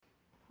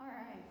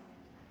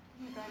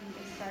I'm going to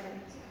get started.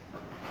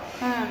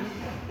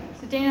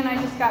 So Dana and I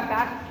just got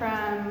back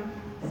from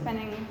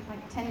spending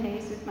like 10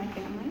 days with my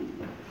family,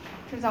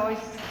 which was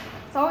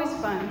always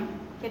fun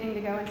getting to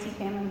go and see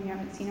family. We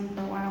haven't seen them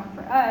for a while.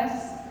 For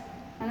us,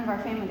 none of our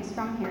family is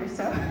from here,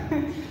 so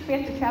we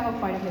have to travel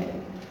quite a bit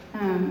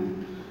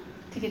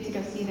to get to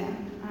go see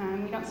them.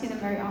 We don't see them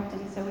very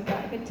often, so we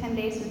got a good 10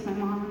 days with my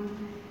mom.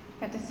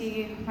 Got to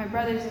see my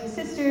brothers and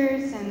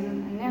sisters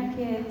and their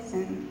kids,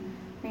 and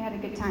we had a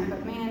good time.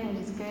 But man, it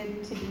is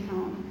good to be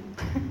home.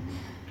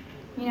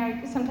 You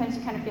know, sometimes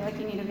you kind of feel like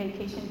you need a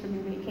vacation from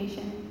your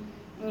vacation.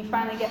 And you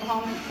finally get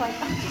home, and it's like,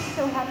 I'm just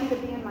so happy to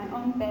be in my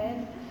own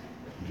bed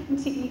and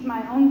to eat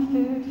my own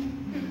food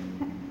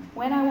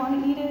when I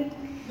want to eat it.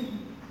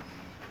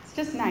 It's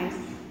just nice.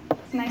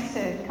 It's nice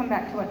to come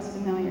back to what's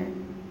familiar.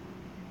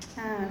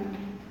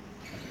 I'm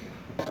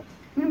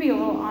going to be a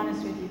little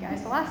honest with you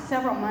guys. The last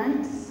several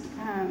months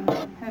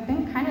have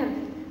been kind of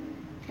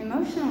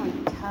emotionally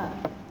tough.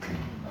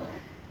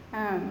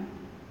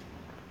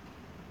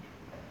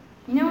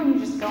 You know when you're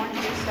just going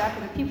through stuff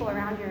and the people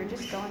around you are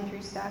just going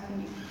through stuff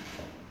and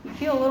you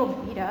feel a little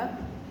beat up?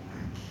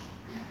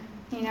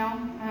 You know?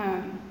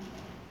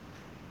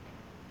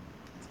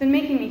 It's been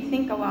making me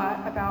think a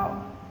lot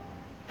about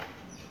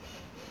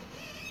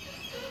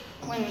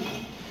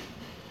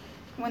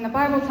when the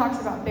Bible talks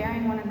about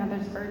bearing one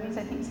another's burdens.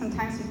 I think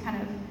sometimes we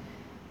kind of,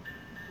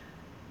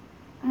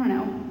 I don't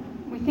know,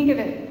 we think of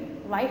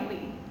it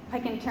lightly,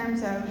 like in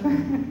terms of,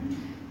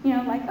 you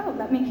know, like, oh,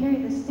 let me carry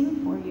this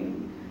thing for you.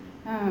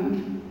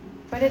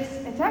 But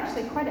it's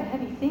actually quite a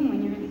heavy thing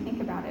when you really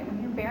think about it.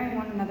 When you're bearing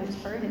one another's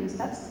burdens,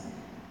 that's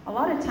a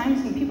lot of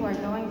times when people are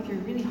going through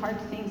really hard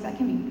things, that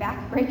can be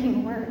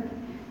back-breaking work.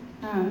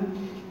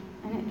 And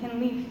it can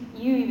leave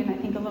you even, I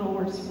think, a little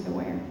worse for the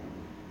wear.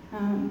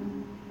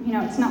 You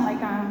know, it's not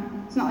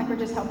like we're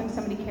just helping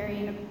somebody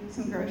carry in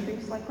some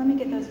groceries. Like, let me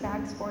get those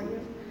bags for you.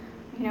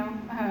 You know,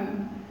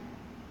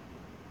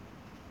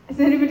 has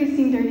anybody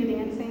seen Dirty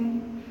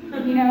Dancing?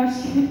 You know,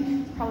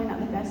 it's probably not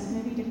the best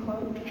movie to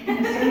quote in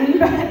a sermon,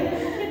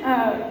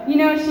 but you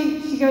know,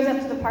 she goes up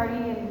to the party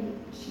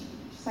and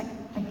she's like,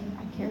 I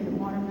carried a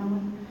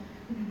watermelon.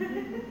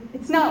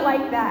 It's not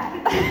like that.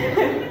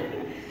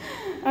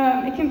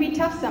 It can be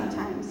tough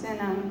sometimes,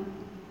 and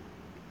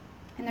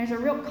there's a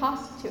real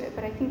cost to it,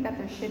 but I think that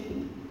there should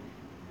be.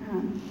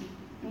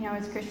 You know,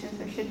 as Christians,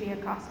 there should be a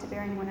cost to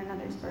bearing one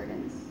another's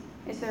burdens.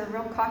 Is there a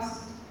real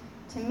cost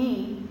to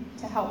me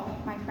to help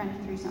my friend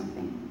through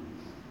something?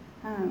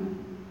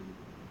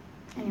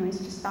 Anyways,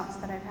 just thoughts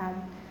that I've had.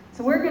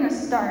 So we're going to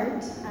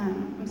start.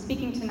 I'm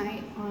speaking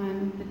tonight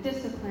on the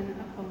discipline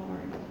of the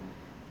Lord.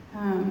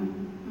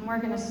 And we're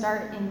going to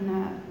start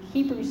in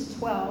Hebrews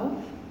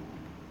 12,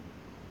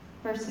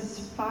 verses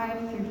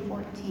 5 through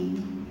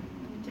 14.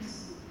 Let me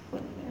just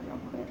flip there real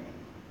quick.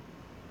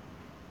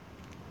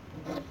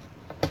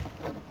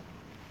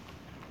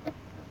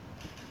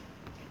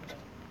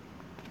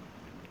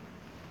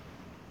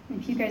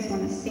 If you guys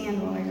want to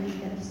stand while I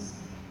read this.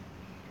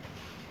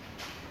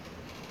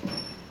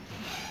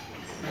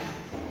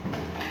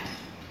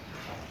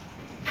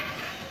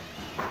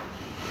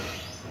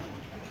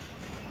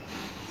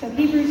 So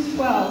Hebrews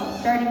 12,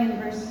 starting in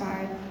verse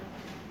 5,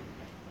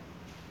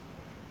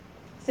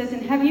 says,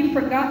 "And have you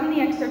forgotten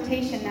the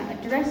exhortation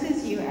that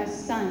addresses you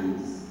as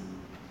sons?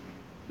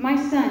 My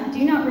son,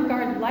 do not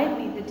regard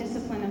lightly the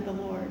discipline of the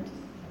Lord,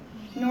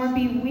 nor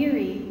be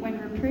weary when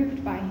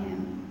reproved by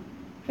him.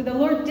 For the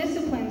Lord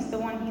disciplines the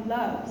one he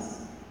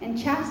loves,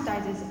 and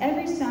chastises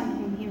every son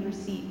whom he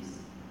receives.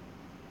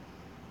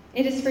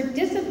 It is for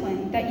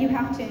discipline that you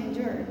have to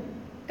endure.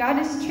 God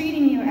is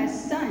treating you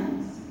as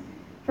sons.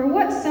 For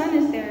what son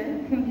is there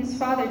whom his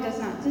father does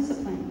not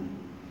discipline?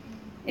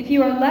 If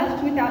you are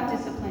left without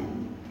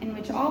discipline, in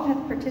which all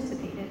have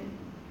participated,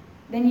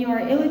 then you are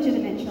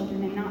illegitimate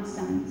children and not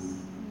sons.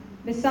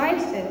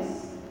 Besides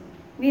this,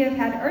 we have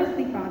had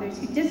earthly fathers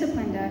who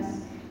disciplined us,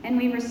 and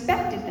we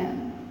respected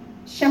them.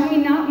 Shall we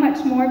not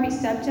much more be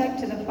subject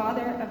to the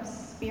Father of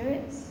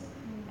spirits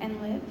and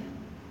live?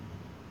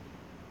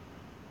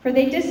 For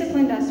they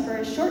disciplined us for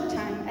a short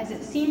time as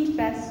it seemed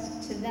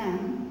best to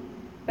them,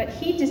 but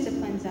he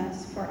disciplines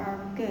us for our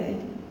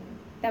good,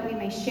 that we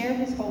may share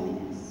his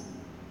holiness.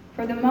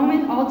 For the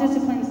moment all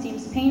discipline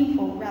seems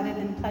painful rather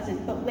than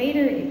pleasant, but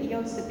later it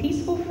yields the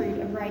peaceful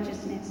fruit of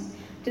righteousness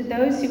to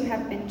those who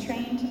have been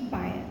trained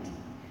by it.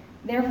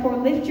 Therefore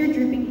lift your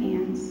drooping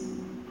hands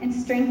and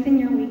strengthen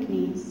your weak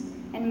knees,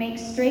 and make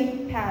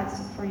straight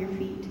paths for your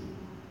feet,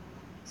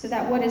 so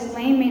that what is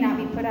lame may not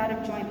be put out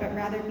of joint, but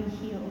rather be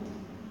healed.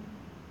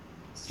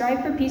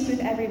 Strive for peace with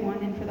everyone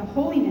and for the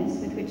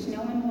holiness with which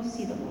no one will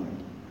see the Lord."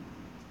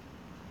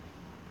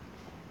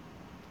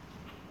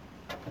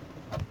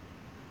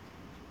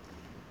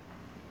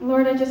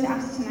 Lord, I just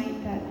ask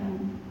tonight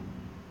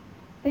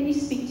that you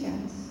speak to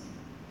us.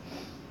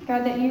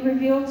 God, that you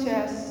reveal to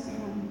us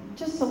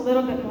just a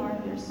little bit more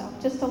of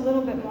yourself, just a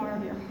little bit more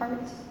of your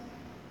heart,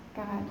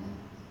 God.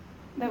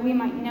 That we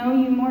might know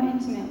you more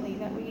intimately,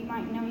 that we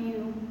might know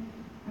you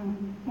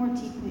more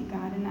deeply,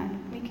 God, and that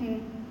we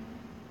can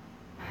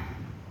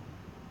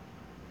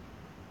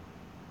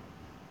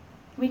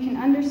we can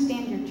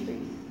understand your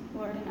truth,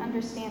 Lord, and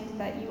understand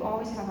that you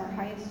always have our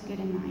highest good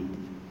in mind.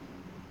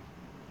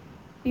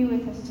 Be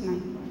with us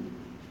tonight, Lord.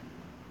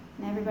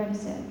 And everybody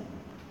said,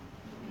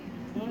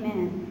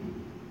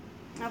 Amen.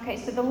 Okay,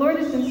 so the Lord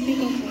has been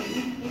speaking to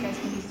me. You guys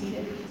can be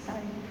seated.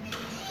 Sorry.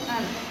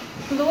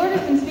 So the Lord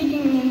has been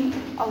speaking to me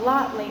a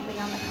lot lately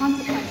on the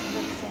consequences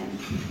of sin.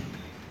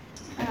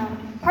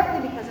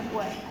 Partly because of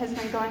what has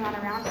been going on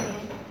around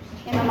me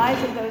in the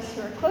lives of those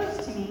who are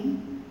close to me,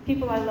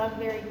 people I love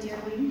very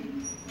dearly,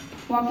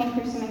 walking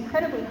through some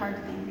incredibly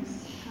hard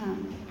things,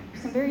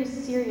 some very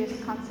serious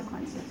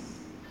consequences.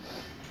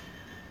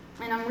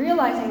 And I'm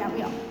realizing that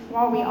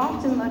while we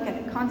often look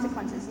at the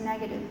consequences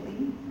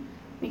negatively,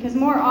 because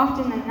more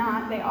often than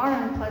not they are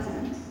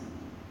unpleasant,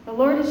 the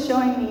Lord is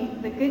showing me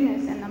the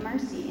goodness and the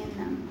mercy in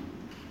them.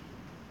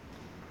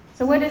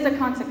 So what is a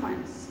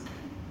consequence?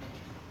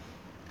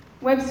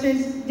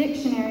 Webster's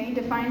dictionary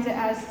defines it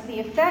as the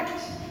effect,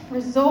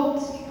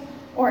 result,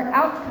 or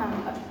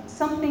outcome of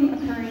something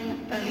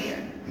occurring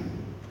earlier.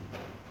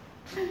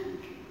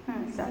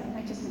 Sorry,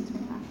 I just made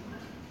me laugh.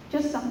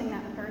 Just something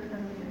that occurred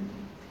earlier.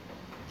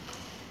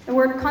 The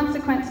word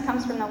consequence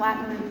comes from the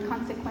Latin root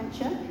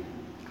consequentia,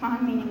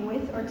 con meaning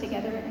with or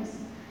together, and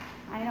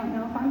I don't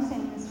know if I'm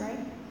saying this right,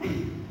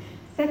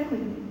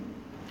 sequi,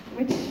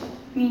 which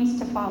means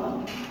to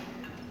follow.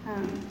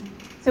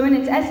 So in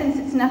its essence,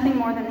 it's nothing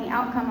more than the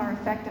outcome or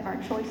effect of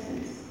our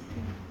choices.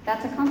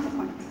 That's a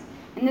consequence.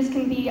 And this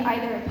can be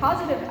either a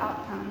positive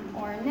outcome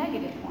or a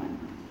negative one.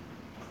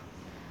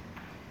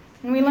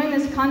 And we learn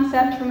this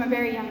concept from a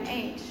very young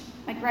age.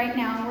 Like right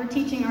now, we're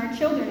teaching our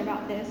children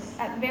about this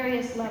at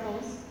various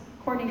levels,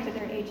 according to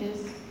their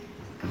ages,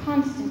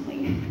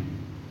 constantly.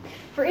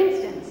 For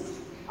instance,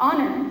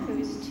 Honor, who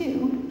is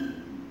 2,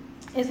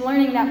 is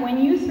learning that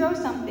when you throw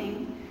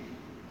something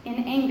in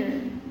anger,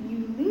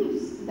 you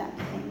lose that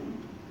thing,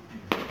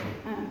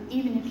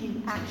 even if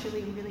you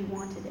actually really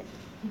wanted it.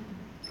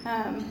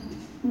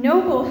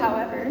 Noble,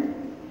 however,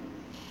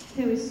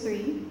 who is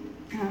 3,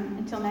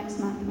 until next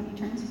month when he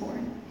turns 4,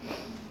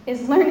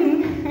 is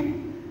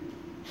learning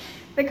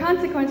the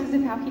consequences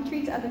of how he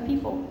treats other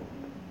people.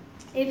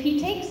 If he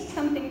takes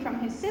something from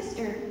his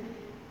sister,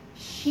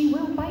 she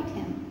will bite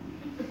him.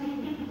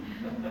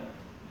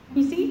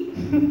 You see?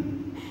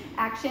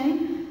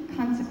 Action,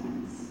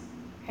 consequence.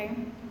 Okay?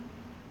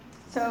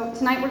 So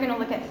tonight we're going to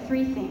look at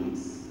 3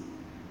 things.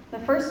 The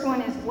first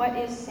one is, what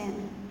is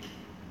sin?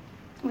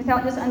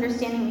 Without this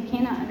understanding, we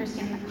cannot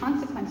understand the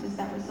consequences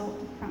that result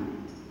from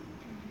it.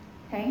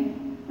 Okay?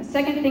 The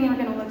second thing we're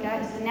going to look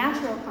at is the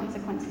natural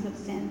consequences of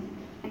sin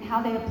and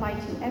how they apply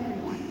to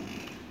everyone.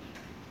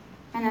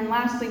 And then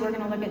lastly, we're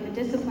going to look at the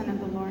discipline of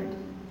the Lord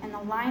and the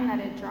line that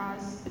it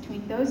draws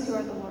between those who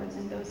are the Lord's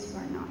and those who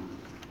are not.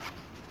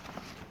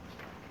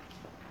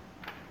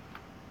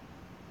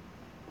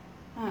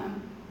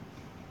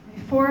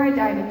 Before I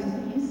dive into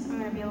these, I'm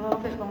going to be a little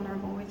bit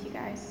vulnerable with you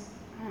guys.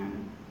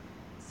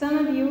 Some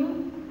of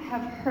you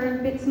have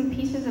heard bits and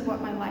pieces of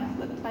what my life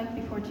looked like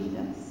before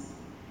Jesus.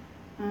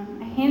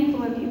 A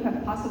handful of you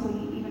have possibly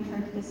even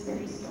heard this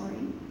very story.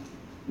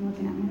 I'm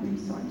looking at my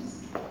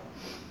resource.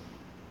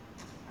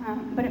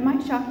 But it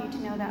might shock you to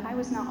know that I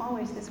was not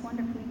always this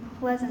wonderfully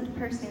pleasant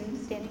person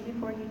standing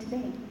before you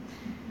today.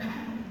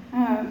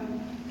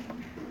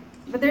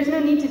 But there's no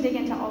need to dig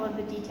into all of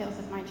the details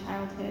of my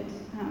childhood.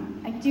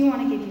 I do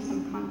want to give you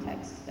some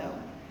context, though.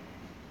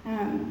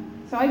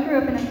 So I grew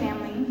up in a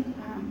family,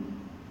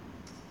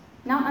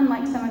 not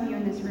unlike some of you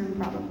in this room,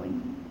 probably,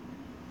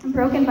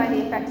 broken by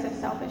the effects of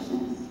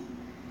selfishness.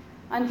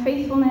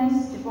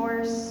 Unfaithfulness,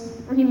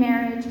 divorce,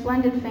 remarriage,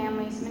 blended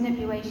families,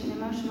 manipulation,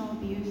 emotional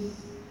abuse,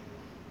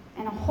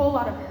 and a whole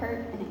lot of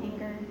hurt and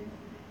anger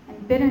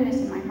and bitterness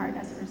in my heart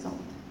as a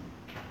result.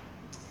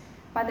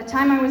 By the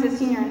time I was a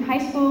senior in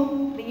high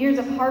school, the years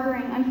of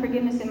harboring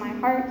unforgiveness in my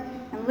heart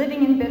and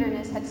living in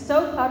bitterness had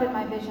so clouded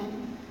my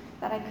vision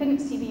that I couldn't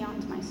see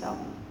beyond myself.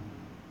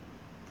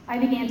 I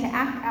began to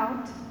act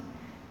out,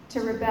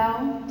 to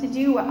rebel, to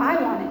do what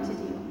I wanted to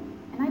do,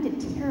 and I did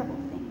terrible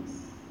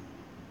things.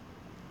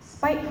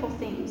 Spiteful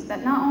things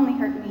that not only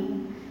hurt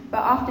me, but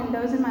often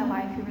those in my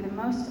life who were the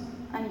most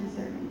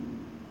undeserving.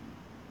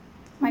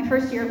 My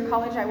first year of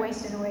college, I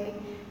wasted away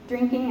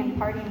drinking and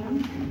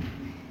partying,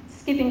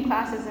 skipping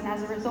classes, and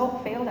as a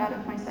result, failed out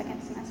of my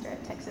second semester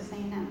at Texas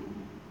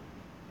A&M.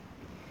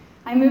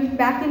 I moved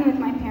back in with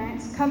my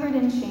parents, covered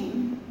in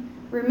shame,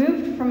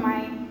 removed from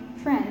my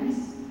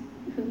friends,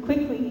 who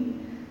quickly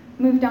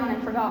moved on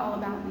and forgot all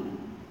about me.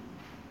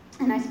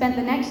 And I spent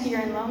the next year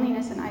in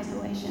loneliness and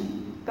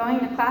isolation, going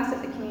to class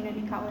at the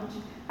community college,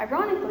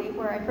 ironically,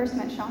 where I first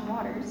met Sean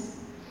Waters.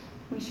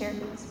 We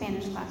shared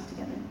Spanish class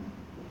together.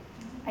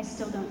 I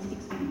still don't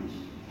speak Spanish.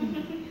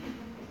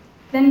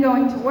 Then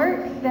going to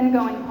work, then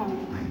going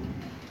home.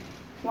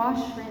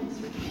 Wash, rinse,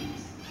 repeat.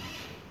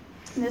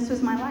 This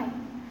was my life.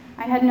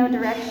 I had no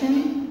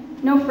direction,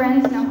 no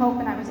friends, no hope,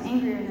 and I was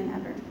angrier than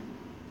ever.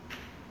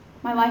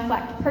 My life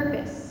lacked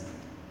purpose.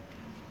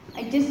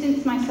 I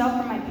distanced myself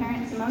from my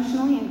parents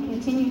emotionally and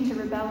continued to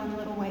rebel in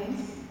little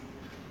ways.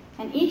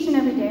 and each and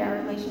every day our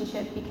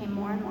relationship became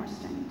more and more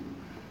strained.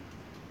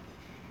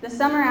 The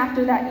summer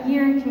after that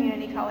year in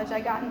community college, I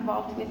got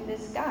involved with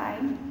this guy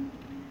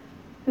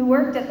who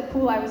worked at the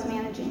pool I was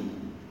managing.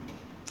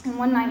 And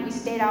one night we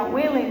stayed out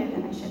way later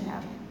than I should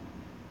have.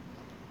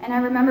 And I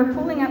remember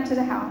pulling up to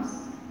the house,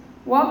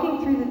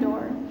 walking through the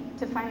door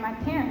to find my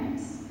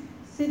parents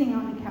sitting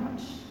on the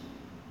couch,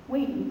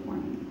 waiting for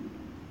me.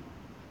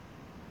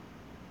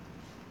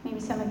 Maybe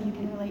some of you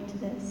can relate to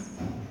this.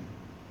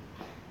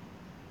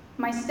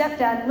 My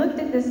stepdad looked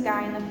at this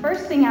guy, and the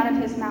first thing out of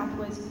his mouth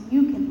was,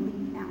 "You can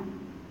leave now."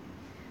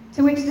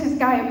 To which this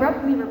guy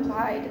abruptly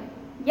replied,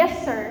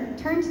 "Yes, sir,"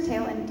 turned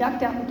tail and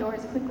ducked out the door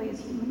as quickly as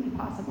humanly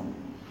possible.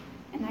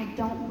 And I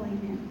don't blame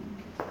him.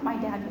 My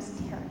dad was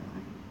terrified.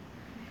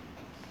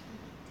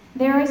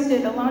 There I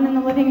stood alone in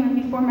the living room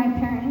before my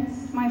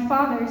parents, my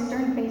father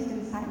stern-faced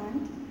and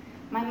silent,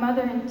 my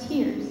mother in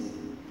tears,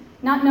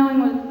 not knowing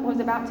what was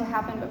about to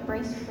happen but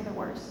braced for the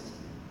worst.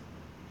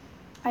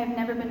 I have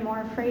never been more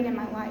afraid in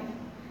my life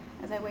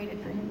as I waited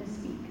for him to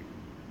speak.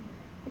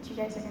 But you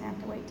guys are going to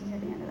have to wait to hear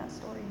the end of that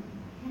story.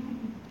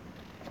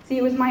 See,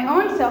 it was my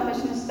own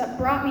selfishness that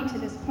brought me to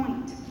this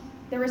point.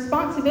 The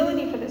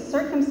responsibility for the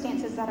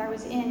circumstances that I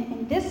was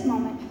in this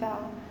moment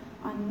fell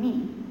on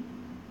me.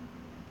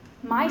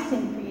 My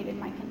sin created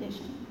my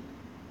condition,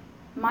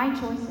 my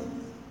choices.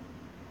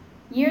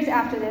 Years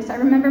after this, I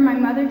remember my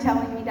mother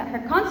telling me that her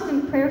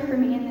constant prayer for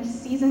me in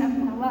this season of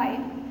my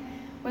life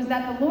was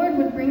that the Lord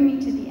would bring me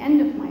to the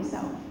end of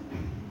myself,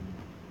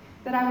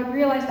 that I would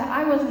realize that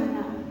I wasn't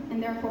enough,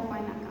 and therefore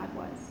find that God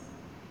was.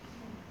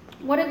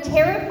 What a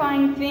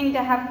terrifying thing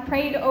to have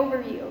prayed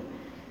over you.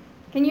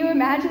 Can you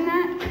imagine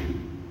that?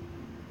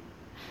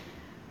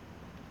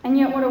 And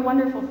yet, what a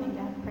wonderful thing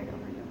to have prayed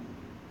over you.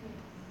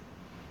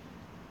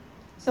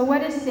 So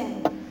what is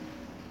sin?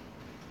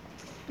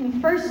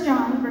 In 1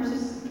 John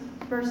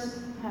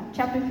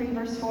chapter 3,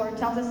 verse 4, it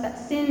tells us that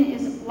sin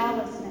is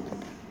lawlessness.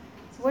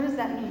 So what does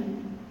that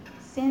mean?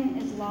 Sin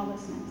is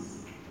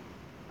lawlessness.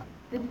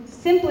 The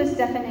simplest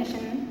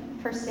definition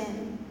for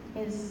sin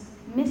is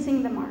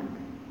missing the mark.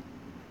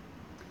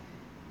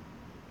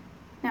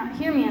 Now,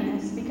 hear me on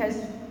this, because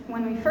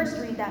when we first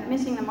read that,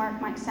 missing the mark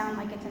might sound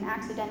like it's an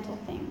accidental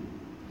thing.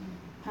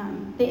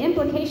 The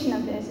implication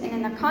of this, and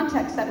in the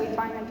context that we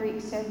find the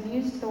Greeks have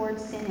used the word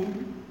sin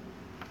in,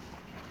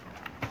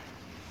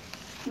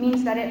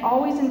 means that it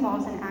always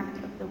involves an act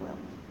of the will.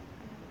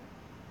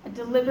 A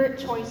deliberate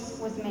choice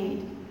was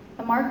made.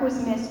 The mark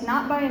was missed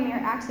not by a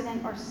mere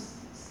accident or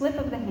slip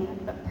of the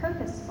hand, but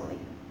purposefully.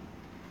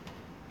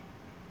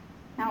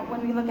 Now,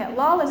 when we look at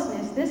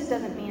lawlessness, this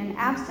doesn't mean an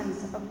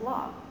absence of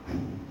law.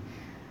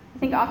 I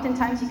think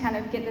oftentimes you kind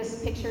of get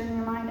this picture in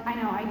your mind. I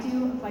know I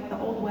do, of like the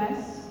Old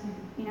West,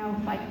 you know,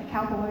 like the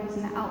cowboys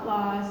and the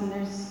outlaws, and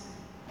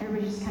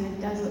everybody just kind of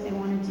does what they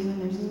want to do,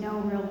 and there's no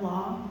real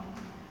law.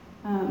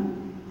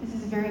 This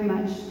is very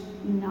much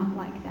not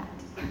like that.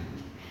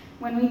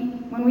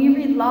 When we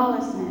read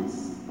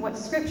lawlessness, what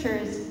Scripture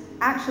is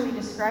actually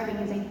describing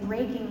is a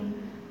breaking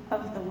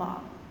of the law.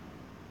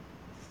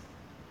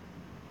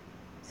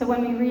 So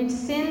when we read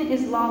sin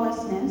is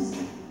lawlessness,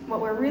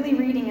 what we're really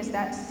reading is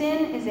that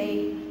sin is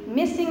a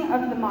missing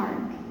of the mark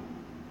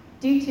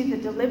due to the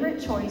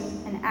deliberate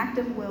choice and act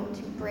of will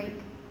to break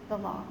the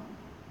law.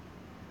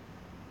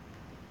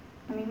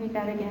 Let me read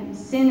that again.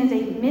 Sin is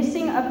a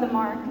missing of the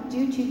mark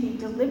due to the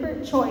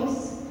deliberate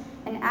choice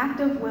and act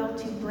of will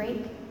to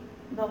break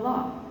the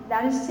law.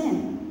 That is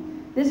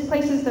sin. This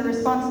places the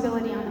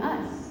responsibility on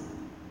us.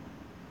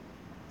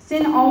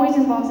 Sin always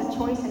involves a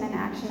choice and an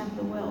action of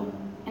the will.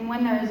 And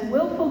when there is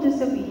willful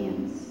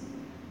disobedience,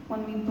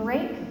 when we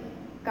break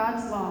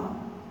God's law,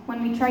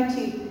 when we try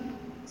to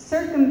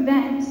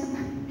circumvent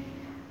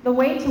the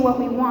way to what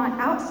we want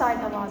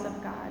outside the laws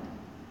of God,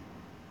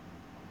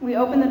 we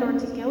open the door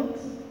to guilt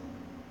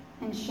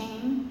and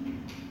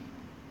shame,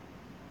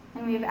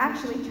 and we have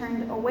actually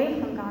turned away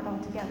from God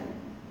altogether.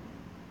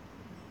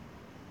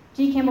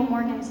 G. Campbell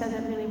Morgan says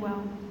it really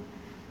well.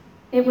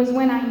 It was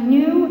when I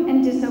knew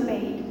and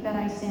disobeyed that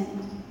I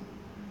sinned.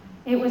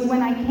 It was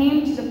when I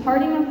came to the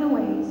parting of the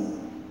ways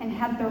and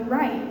had the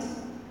right,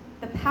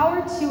 the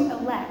power to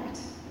elect,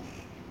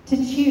 to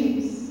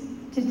choose,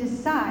 to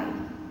decide,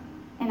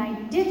 and I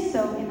did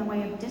so in the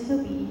way of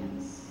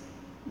disobedience,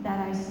 that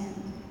I sinned.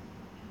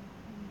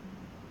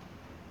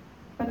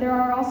 But there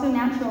are also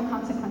natural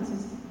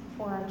consequences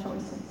for our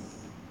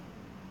choices,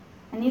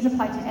 and these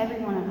apply to every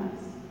one of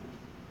us.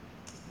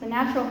 The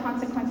natural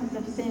consequences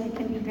of sin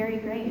can be very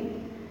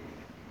grave,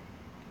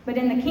 but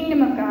in the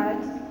kingdom of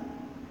God,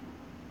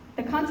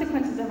 the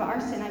consequences of our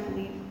sin, I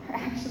believe, are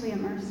actually a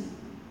mercy.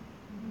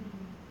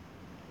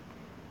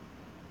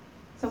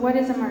 So what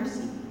is a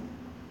mercy?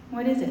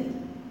 What is it?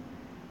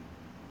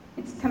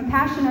 It's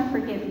compassion or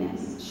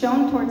forgiveness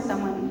shown towards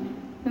someone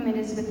whom it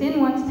is within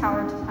one's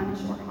power to punish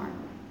or harm.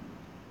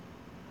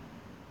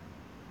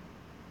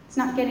 It's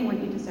not getting what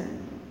you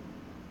deserve.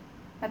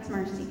 That's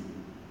mercy.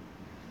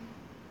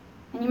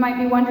 And you might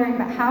be wondering,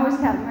 but how is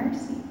that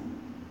mercy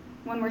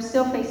when we're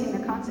still facing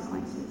the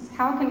consequences?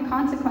 How can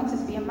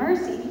consequences be a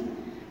mercy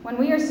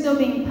when we are still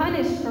being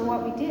punished for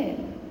what we did.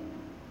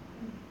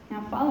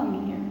 Now follow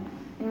me here.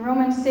 In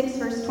Romans 6,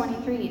 verse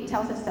 23, it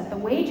tells us that the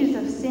wages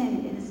of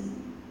sin is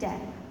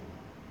death.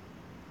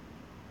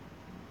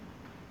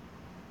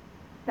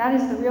 That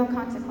is the real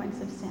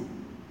consequence of sin.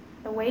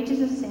 The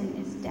wages of sin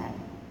is death.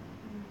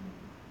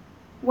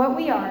 What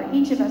we are,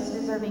 each of us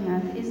deserving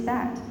of, is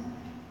that,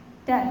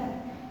 death.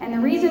 And the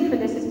reason for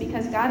this is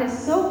because God is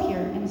so pure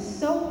and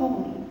so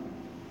holy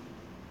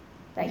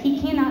that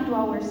he cannot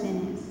dwell where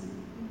sin is.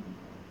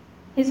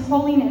 His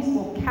holiness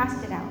will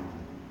cast it out.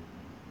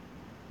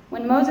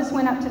 When Moses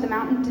went up to the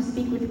mountain to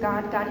speak with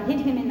God, God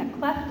hid him in the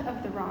cleft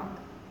of the rock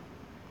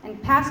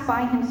and passed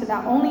by him so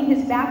that only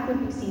his back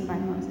would be seen by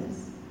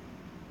Moses.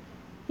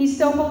 He's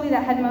so holy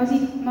that had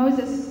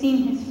Moses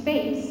seen his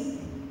face,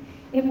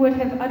 it would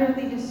have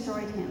utterly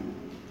destroyed him.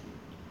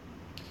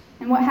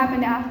 And what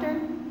happened after?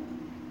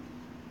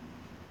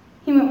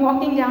 He went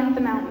walking down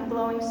the mountain,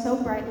 glowing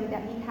so brightly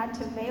that he had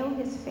to veil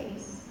his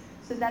face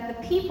so that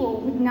the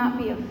people would not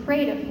be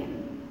afraid of him.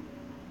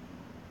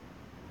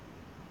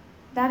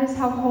 That is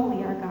how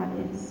holy our God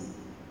is.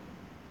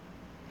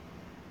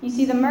 You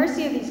see, the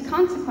mercy of these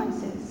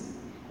consequences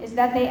is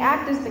that they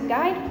act as the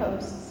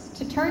guideposts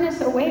to turn us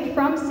away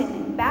from sin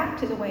and back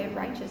to the way of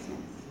righteousness.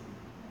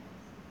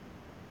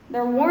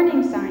 They're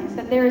warning signs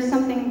that there is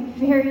something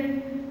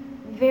very,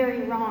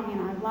 very wrong in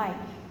our life.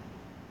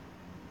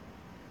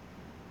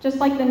 Just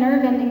like the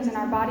nerve endings in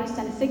our body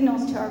send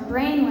signals to our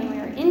brain when we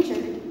are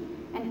injured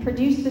and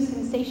produce the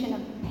sensation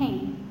of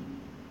pain,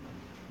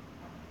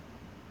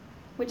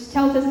 which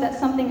tells us that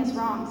something is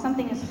wrong,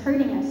 something is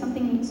hurting us,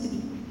 something needs to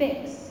be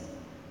fixed.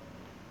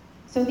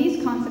 So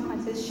these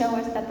consequences show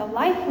us that the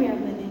life we are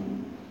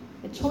living,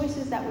 the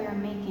choices that we are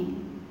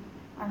making,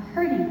 are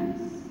hurting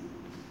us.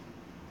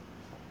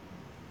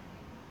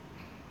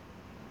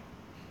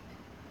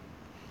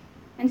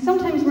 And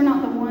sometimes we're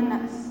not the one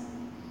that's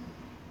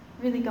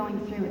really going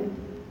through it.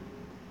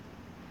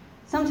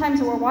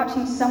 Sometimes we're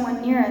watching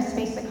someone near us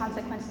face the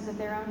consequences of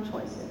their own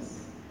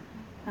choices.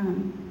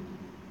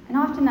 And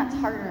often that's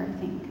harder, I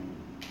think.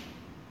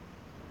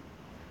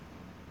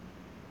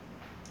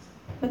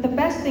 But the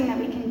best thing that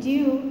we can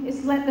do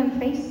is let them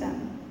face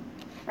them,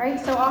 right?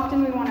 So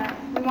often we want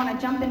to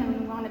jump in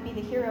and we want to be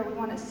the hero. We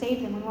want to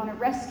save them. We want to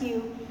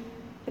rescue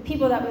the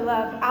people that we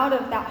love out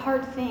of that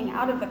hard thing,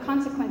 out of the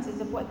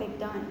consequences of what they've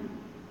done.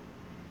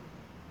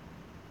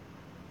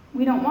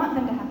 We don't want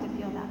them to have to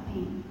feel that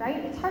pain, right?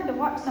 It's hard to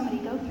watch somebody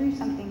go through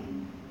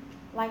something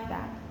like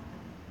that.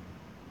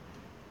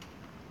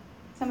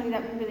 Somebody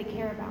that we really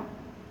care about.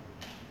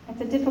 It's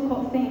a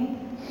difficult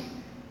thing.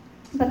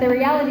 But the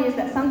reality is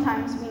that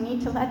sometimes we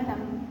need to let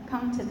them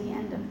come to the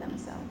end of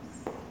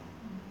themselves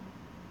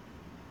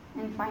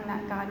and find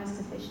that God is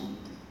sufficient,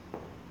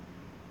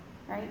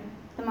 right?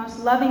 The most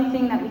loving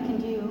thing that we can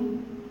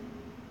do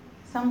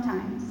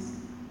sometimes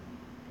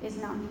is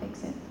not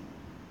fix it.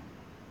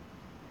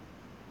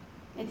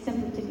 It's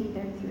simply to be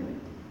there through it.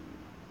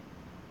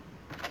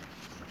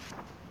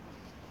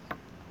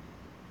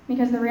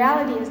 Because the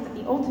reality is that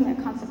the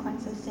ultimate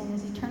consequence of sin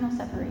is eternal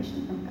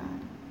separation from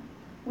God.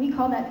 We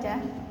call that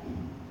death.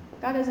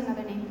 God has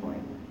another name for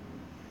it.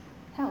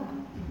 Hell.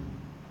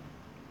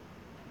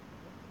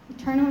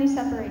 Eternally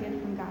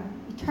separated from God.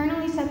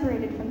 Eternally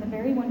separated from the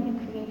very one who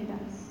created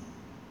us.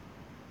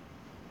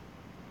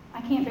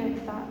 I can't bear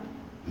the thought.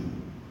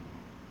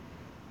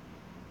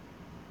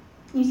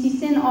 You see,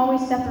 sin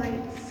always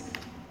separates.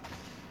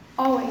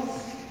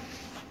 Always.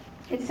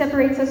 It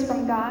separates us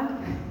from God,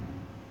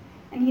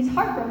 and he's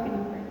heartbroken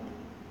over it.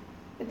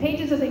 The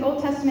pages of the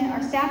Old Testament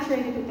are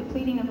saturated with the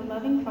pleading of a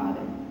loving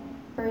Father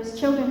for his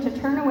children to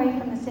turn away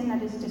from the sin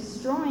that is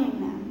destroying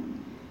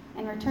them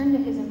and return to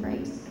his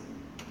embrace.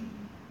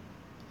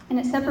 And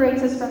it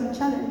separates us from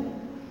each other.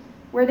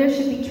 Where there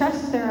should be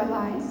trust, there are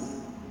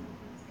lies.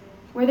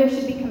 Where there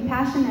should be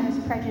compassion, there is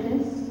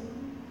prejudice,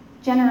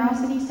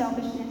 generosity,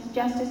 selfishness,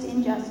 justice,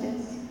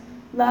 injustice,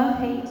 love,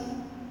 hate.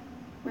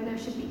 Where there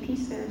should be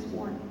peace, there is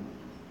war.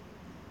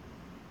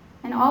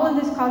 And all of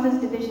this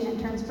causes division and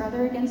turns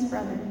brother against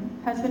brother,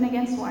 husband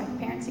against wife,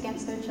 parents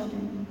against their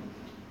children.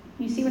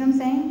 You see what I'm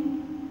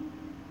saying?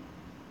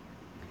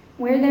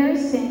 Where there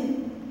is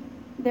sin,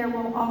 there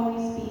will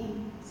always be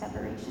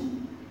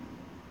separation.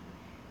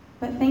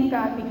 But thank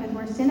God, because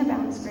where sin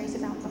abounds, grace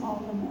abounds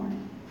all the more.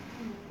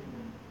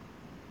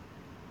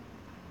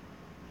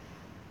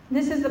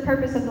 This is the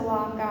purpose of the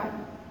law of God.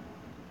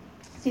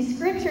 See,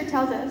 Scripture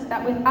tells us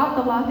that without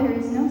the law, there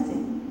is no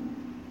sin.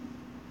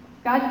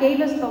 God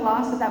gave us the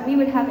law so that we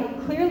would have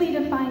a clearly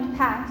defined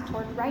path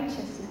toward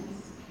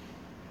righteousness.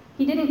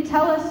 He didn't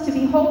tell us to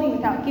be holy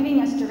without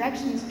giving us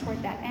directions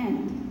toward that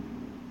end.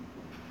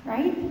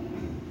 Right?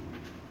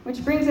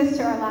 Which brings us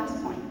to our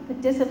last point, the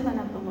discipline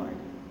of the Lord.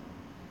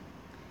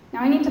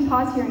 Now I need to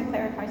pause here and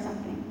clarify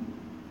something.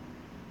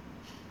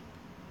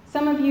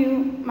 Some of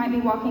you might be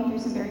walking through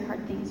some very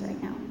hard things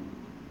right now.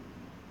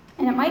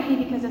 And it might be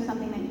because of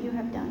something that you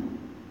have done.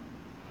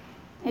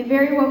 It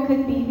very well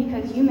could be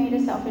because you made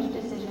a selfish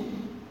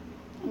decision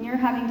and you're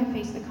having to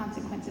face the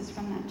consequences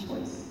from that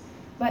choice.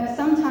 But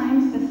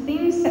sometimes the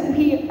things that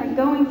we are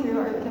going through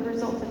are the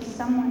result of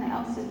someone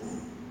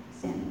else's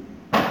sin.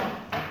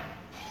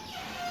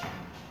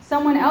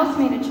 Someone else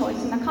made a choice,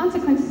 and the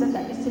consequences of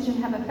that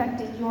decision have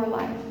affected your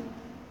life.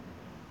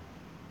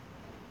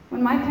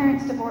 When my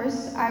parents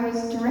divorced, I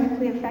was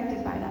directly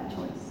affected by that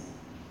choice.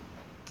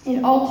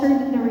 It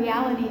altered the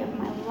reality of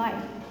my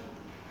life.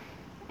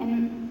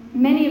 And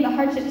many of the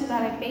hardships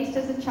that I faced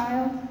as a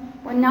child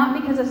were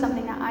not because of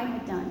something that I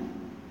had done,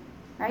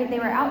 right? They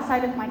were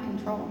outside of my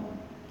control.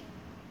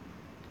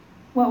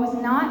 What was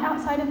not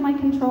outside of my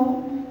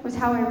control was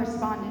how I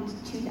responded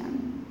to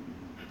them,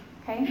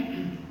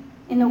 okay?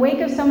 In the wake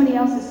of somebody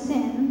else's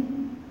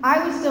sin,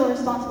 I was still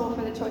responsible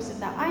for the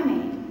choices that I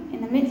made in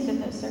the midst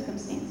of those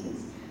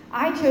circumstances.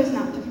 I chose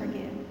not to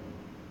forgive.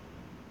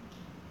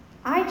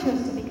 I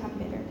chose to become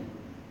bitter.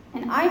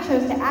 And I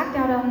chose to act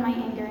out on my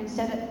anger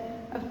instead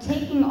of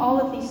taking all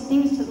of these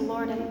things to the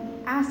Lord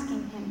and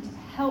asking Him to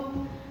help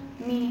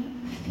me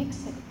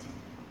fix it.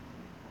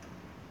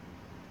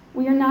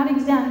 We are not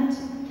exempt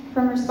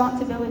from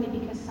responsibility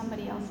because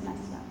somebody else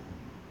messed up.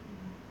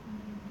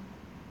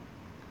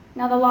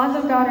 Now, the laws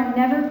of God are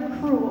never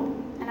cruel,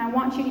 and I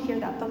want you to hear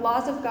that. The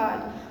laws of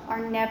God are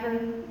never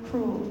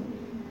cruel.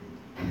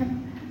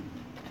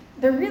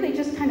 They're really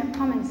just kind of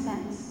common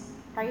sense,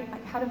 right?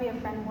 Like how to be a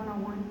friend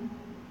 101.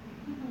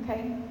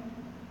 Okay?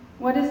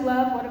 What is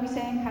love? What are we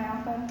saying, Chi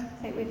Alpha?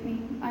 Say it with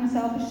me.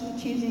 Unselfishly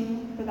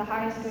choosing for the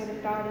highest good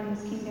of God and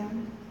His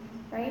kingdom,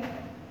 right?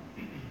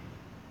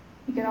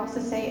 You could also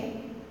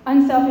say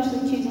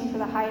unselfishly choosing for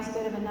the highest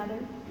good of another,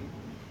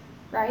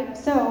 right?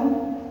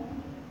 So,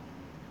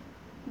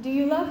 do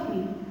you love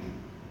me?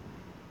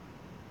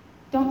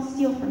 Don't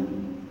steal from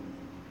me,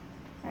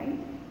 right?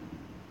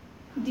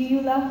 Do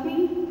you love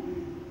me?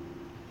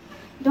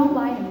 Don't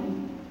lie to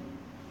me.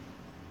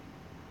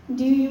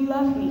 Do you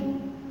love me?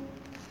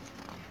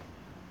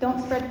 Don't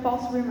spread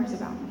false rumors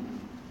about me.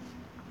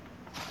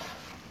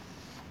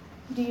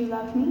 Do you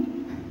love me?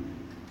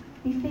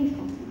 Be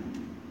faithful to me.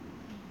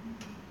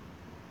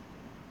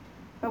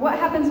 But what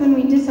happens when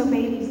we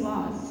disobey these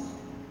laws?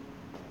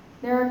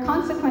 There are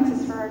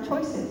consequences for our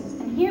choices.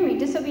 And hear me,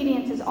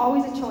 disobedience is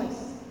always a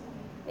choice.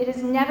 It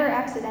is never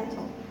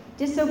accidental.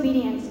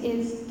 Disobedience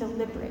is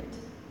deliberate.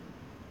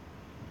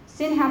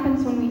 Sin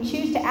happens when we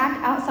choose to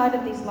act outside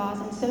of these laws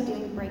and so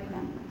doing break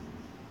them.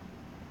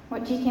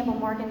 What G. Campbell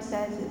Morgan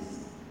says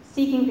is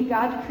seeking the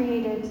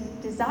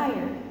God-created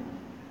desire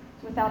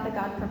without the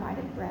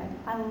God-provided bread.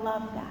 I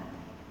love that.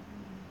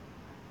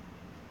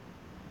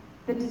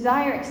 The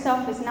desire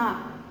itself is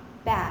not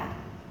bad.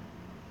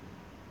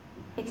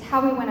 It's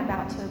how we went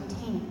about to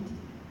obtain it.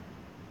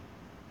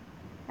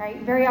 Right?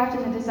 Very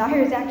often the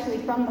desire is actually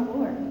from the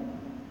Lord.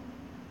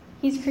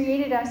 He's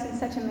created us in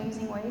such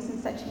amazing ways,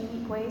 in such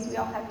unique ways. We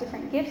all have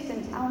different gifts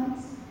and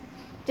talents,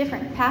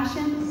 different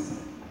passions.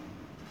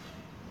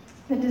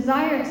 The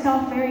desire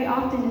itself very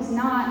often is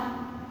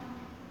not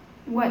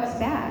what's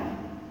bad.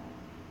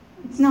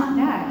 It's not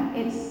that.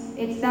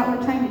 It's that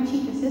we're trying to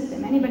cheat the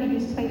system. Anybody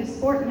who's played a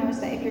sport knows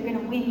that if you're going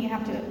to win, you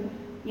have to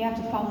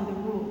follow the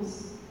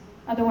rules.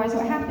 Otherwise,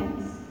 what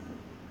happens?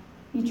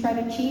 You try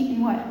to cheat,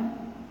 and what?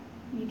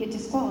 You get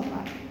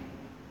disqualified.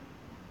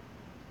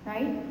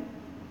 Right?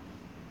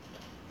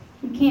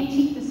 You can't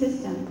cheat the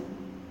system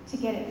to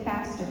get it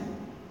faster.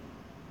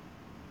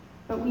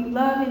 But we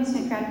love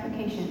instant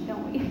gratification,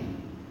 don't we?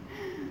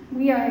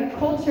 We are a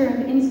culture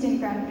of instant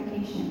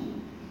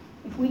gratification.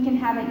 If we can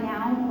have it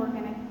now,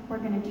 we're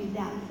gonna do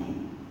that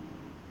thing.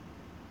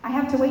 I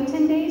have to wait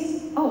 10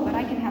 days? Oh, but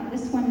I can have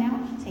this one now.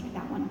 Take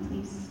that one,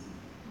 please.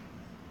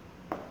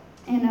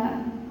 And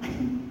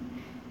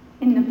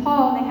in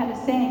Nepal, they had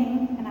a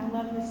saying, and I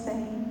love this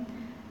saying,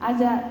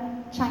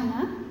 Aja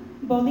China,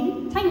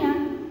 Boli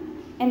China.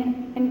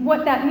 And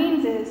what that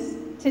means is,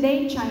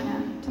 today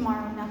China,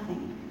 tomorrow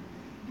nothing.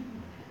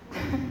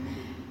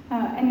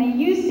 And they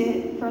used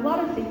it for a lot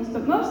of things,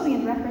 but mostly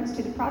in reference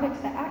to the products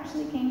that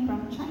actually came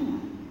from China.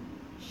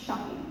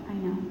 Shocking, I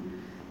know.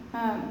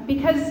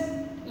 Because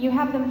you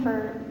have them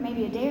for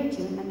maybe a day or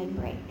two and then they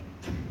break.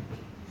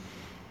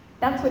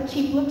 That's what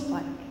cheap looks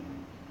like.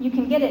 You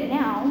can get it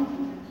now,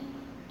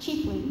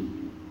 cheaply,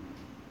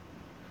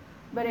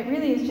 but it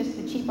really is just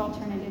the cheap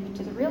alternative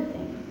to the real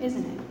thing,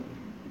 isn't it?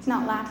 It's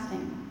not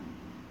lasting.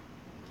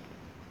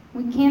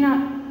 We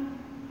cannot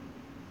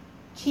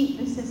cheat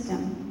the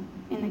system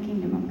in the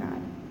kingdom of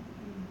God.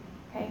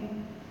 Okay?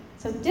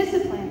 So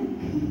discipline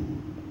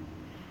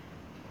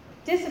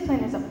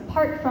is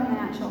apart from the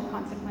natural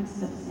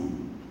consequences of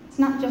sin. It's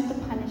not just a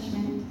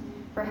punishment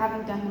for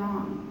having done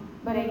wrong,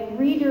 but a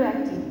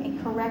redirecting,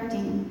 a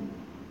correcting,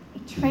 a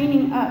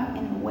training up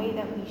in the way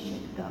that we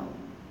should go.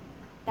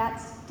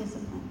 That's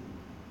discipline.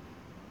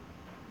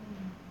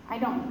 I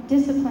don't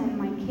discipline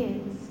my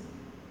kids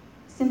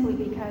simply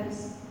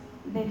because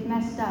they've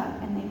messed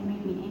up and they've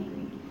made me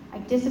angry. I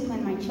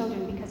discipline my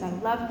children because I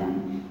love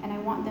them and I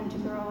want them to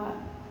grow up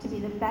to be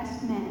the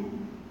best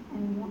men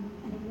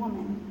and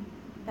women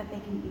that they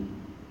can be.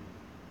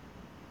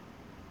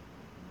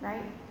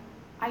 Right?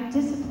 I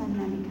discipline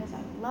them because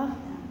I love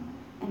them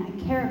and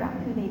I care about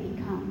who they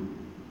become.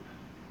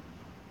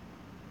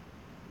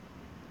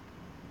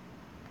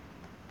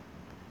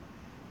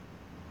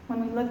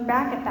 when we look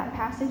back at that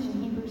passage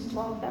in Hebrews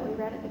 12 that we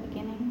read at the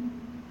beginning,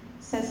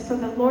 it says, "For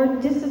the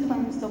Lord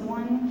disciplines the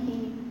one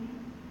he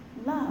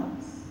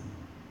loves,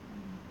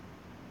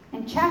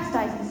 and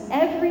chastises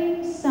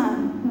every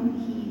son whom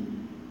he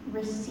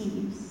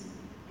receives."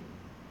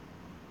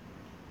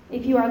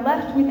 If you are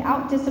left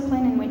without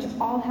discipline in which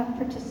all have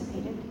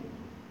participated,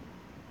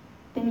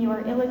 then you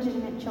are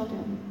illegitimate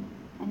children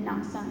and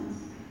not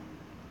sons.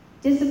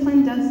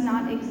 Discipline does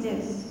not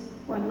exist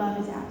where love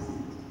is absent.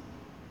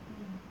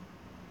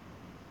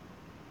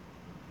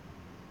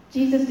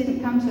 Jesus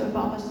didn't come to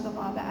abolish the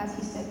law, but as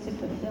he said, to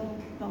fulfill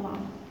the law,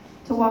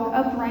 to walk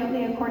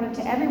uprightly according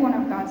to every one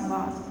of God's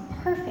laws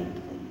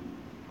perfectly,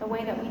 the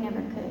way that we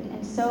never could,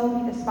 and so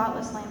be the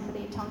spotless lamb for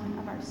the atonement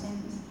of our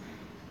sins.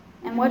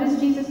 And what does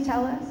Jesus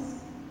tell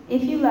us?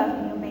 If you love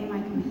me, obey my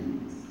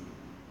commandments.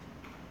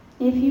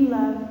 If you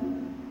love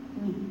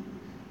me.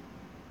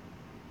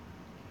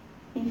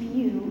 If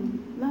you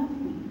love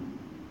me.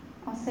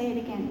 I'll say it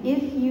again.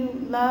 If you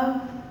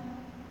love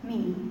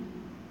me,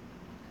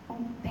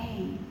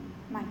 obey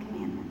my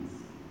commandments.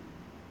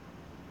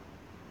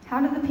 How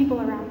do the people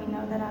around me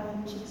know that I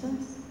love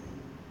Jesus?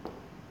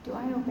 Do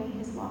I obey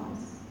his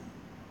laws?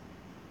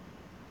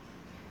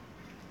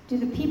 Do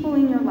the people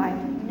in your life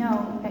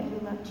know that you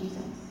love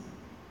Jesus?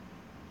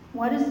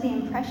 What is the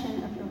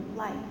impression of your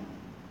life?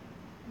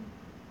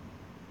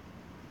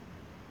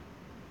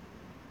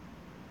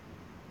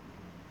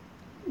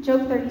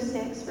 Job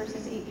 36,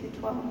 verses 8 through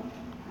 12,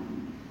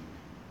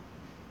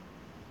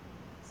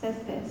 says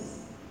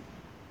this: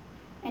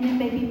 "And if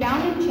they be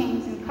bound in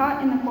chains and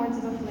caught in the cords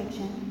of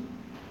affliction,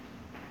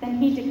 then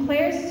he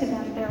declares to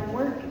them their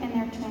work and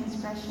their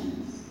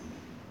transgressions,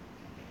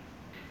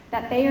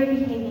 that they are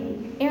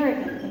behaving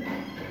arrogantly."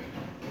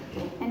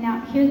 And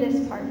now hear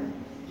this part.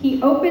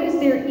 "He opens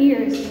their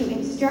ears to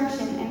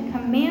instruction and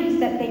commands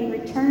that they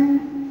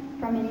return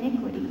from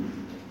iniquity.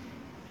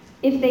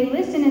 If they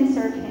listen and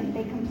serve him,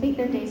 they complete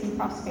their days in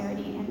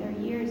prosperity and their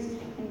years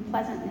in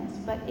pleasantness.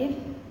 But if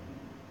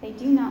they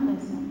do not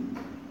listen,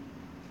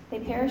 they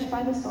perish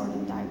by the sword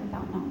and die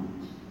without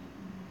knowledge."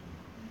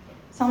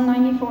 Psalm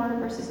 94,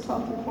 verses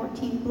 12 through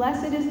 14.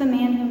 "Blessed is the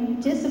man whom you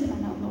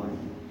discipline, O Lord,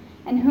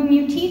 and whom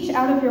you teach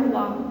out of your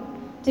law,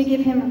 to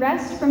give him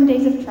rest from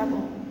days of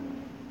trouble,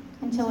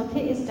 until a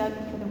pit is dug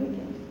for the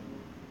wicked.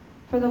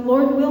 For the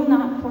Lord will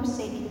not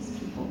forsake his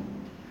people.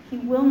 He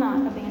will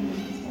not abandon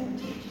his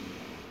heritage."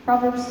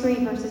 Proverbs 3,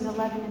 verses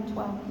 11 and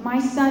 12. "My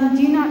son,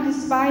 do not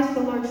despise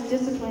the Lord's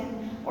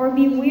discipline, or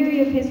be weary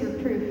of his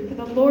reproof, for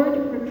the Lord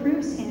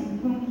reproves him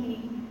whom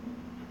he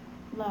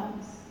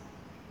loves.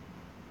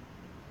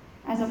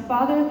 As a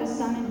father, the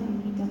son in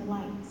whom he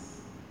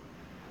delights."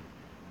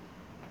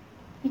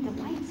 He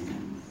delights in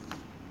us.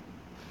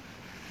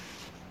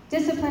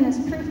 Discipline is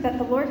proof that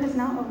the Lord has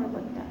not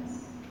overlooked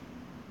us.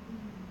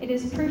 It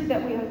is proof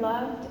that we are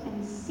loved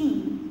and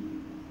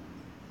seen.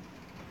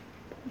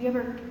 Have you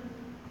ever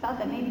thought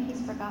that maybe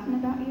he's forgotten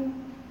about you?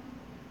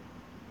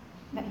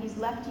 That he's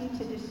left you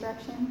to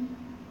destruction?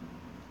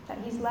 That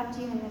he's left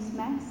you in this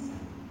mess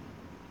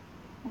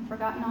and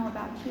forgotten all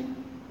about you?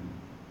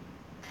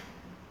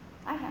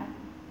 I have.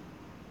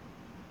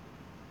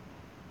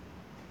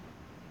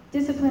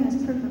 Discipline is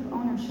proof of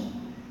ownership,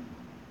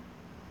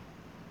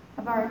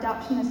 of our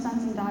adoption as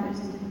sons and daughters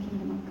into the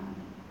kingdom of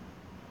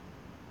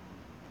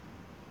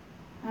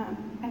God.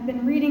 I've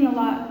been reading a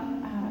lot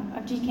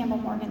of G. Campbell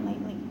Morgan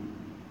lately.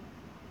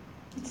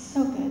 It's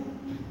so good.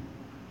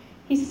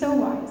 He's so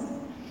wise.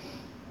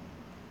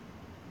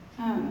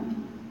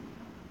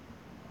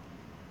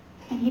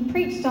 And he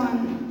preached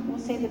on, we'll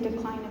say, the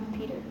decline of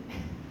Peter.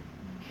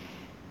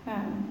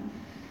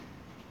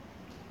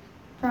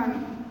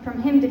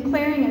 From him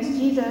declaring as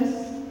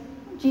Jesus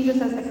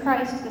as the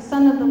Christ, the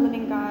Son of the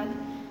living God,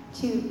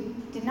 to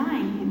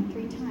denying him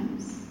 3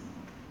 times.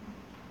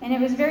 And it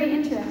was very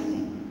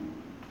interesting.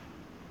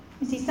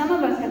 You see, some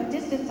of us have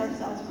distanced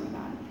ourselves from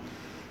God.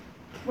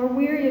 We're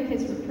weary of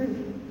his reproof.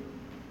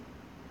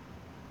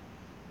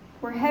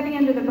 We're heavy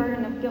under the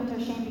burden of guilt or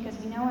shame because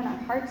we know in our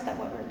hearts that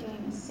what we're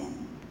doing is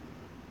sin.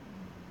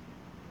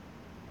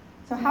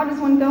 So how does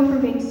one go from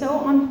being so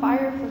on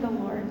fire for the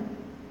Lord,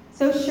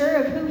 so sure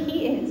of who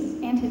he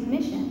is and his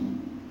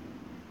mission,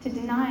 to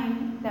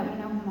denying that we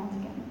know him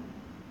altogether?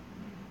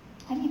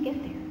 How do you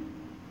get there?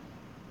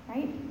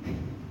 Right?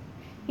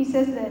 He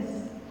says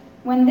this: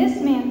 "When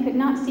this man could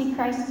not see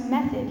Christ's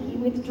method, he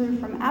withdrew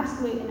from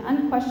absolute and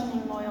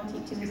unquestioning loyalty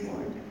to his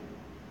Lord.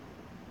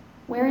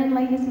 Wherein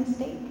lay his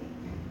mistake?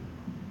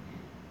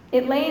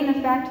 It lay in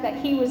the fact that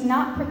he was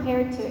not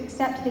prepared to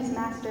accept his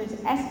master's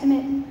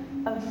estimate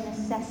of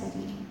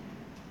necessity,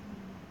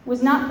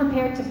 was not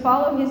prepared to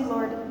follow his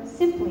Lord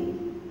simply,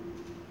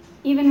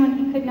 even when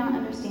he could not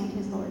understand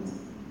his Lord's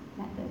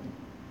method."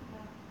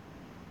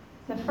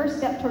 The first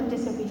step toward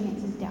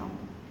disobedience is doubt.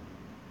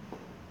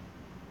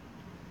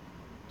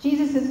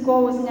 Jesus'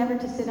 goal was never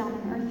to sit on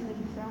an earthly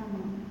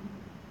throne.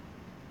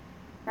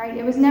 Right?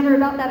 It was never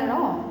about that at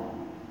all.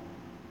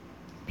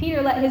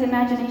 Peter let his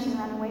imagination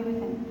run away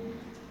with him.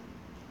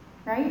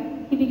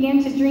 right? He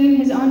began to dream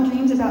his own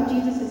dreams about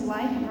Jesus'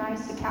 life and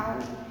rise to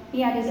power.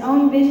 He had his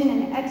own vision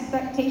and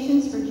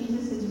expectations for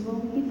Jesus'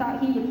 rule. He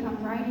thought he would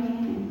come riding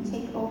in and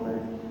take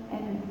over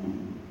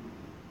everything.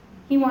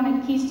 He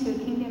wanted keys to a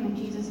kingdom, and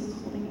Jesus was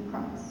holding a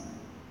cross.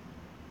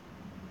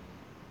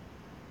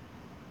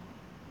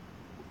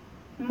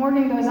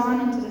 Morgan goes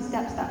on into the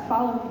steps that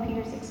follow in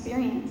Peter's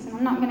experience, and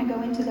I'm not going to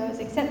go into those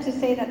except to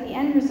say that the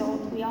end result,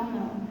 we all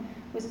know,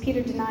 was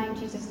Peter denying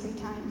Jesus 3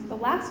 times, the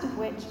last of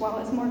which, while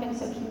as Morgan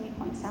so keenly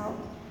points out,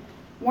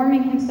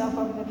 warming himself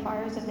over the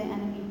fires of the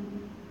enemy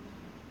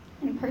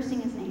and cursing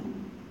his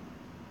name.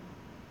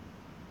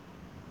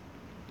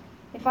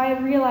 If I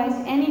have realized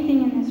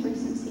anything in this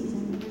recent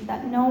season, it is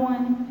that no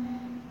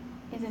one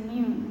is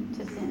immune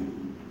to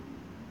sin.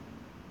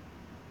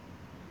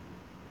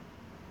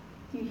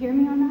 Do you hear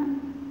me on that?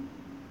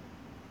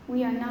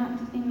 We are not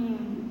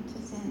immune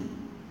to sin.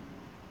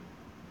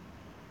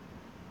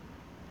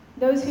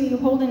 Those who you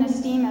hold in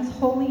esteem as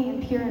holy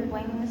and pure and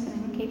blameless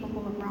and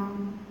incapable of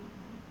wrong.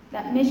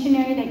 That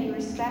missionary that you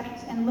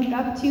respect and look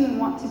up to and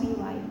want to be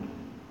like.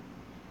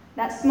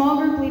 That small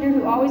group leader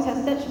who always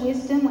has such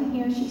wisdom when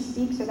he or she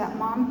speaks, or that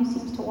mom who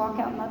seems to walk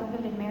out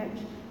motherhood and marriage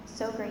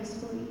so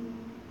gracefully.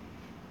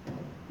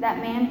 That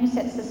man who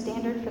sets the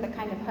standard for the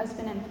kind of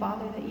husband and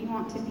father that you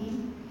want to be.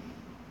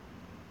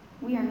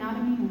 We are not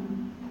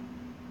immune.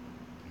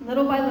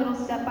 Little by little,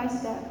 step by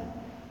step,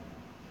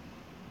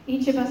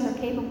 each of us are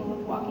capable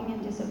of walking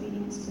in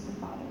disobedience to the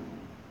Father.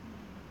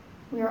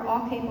 We are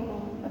all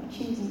capable of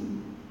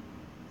choosing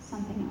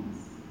something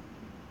else.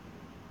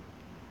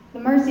 The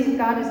mercy of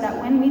God is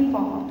that when we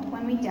fall,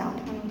 when we doubt,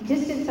 when we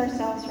distance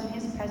ourselves from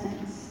his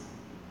presence,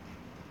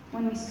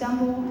 when we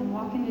stumble and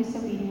walk in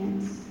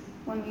disobedience,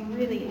 when we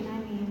really, and I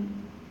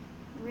mean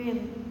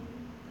really,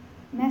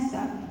 mess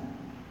up,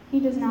 he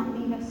does not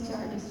leave us to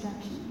our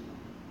destruction.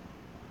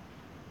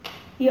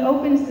 He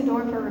opens the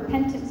door for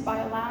repentance by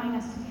allowing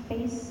us to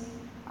face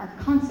our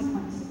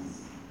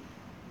consequences.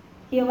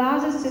 He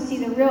allows us to see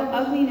the real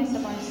ugliness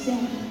of our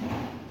sin,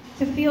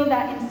 to feel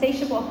that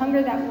insatiable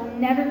hunger that will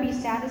never be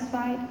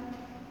satisfied,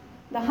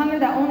 the hunger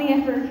that only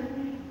ever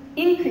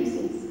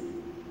increases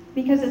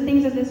because the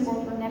things of this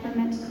world were never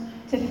meant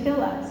to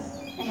fill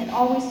us, and it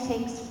always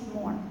takes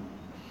more.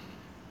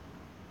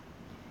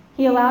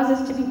 He allows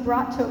us to be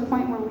brought to a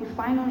point where we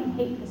finally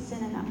hate the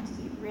sin enough to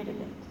be rid of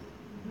it.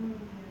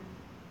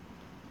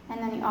 And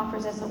then he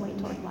offers us a way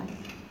toward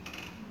life.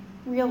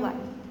 Real life.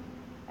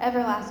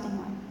 Everlasting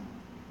life.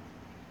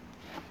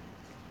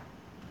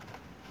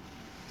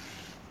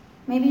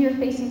 Maybe you're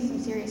facing some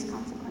serious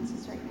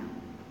consequences right now.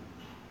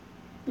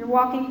 You're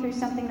walking through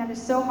something that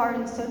is so hard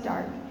and so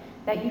dark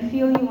that you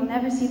feel you will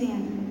never see the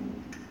end of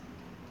it.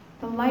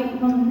 The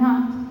light will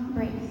not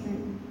break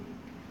through.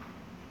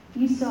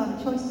 You still have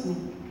a choice to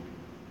make.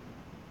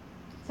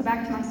 So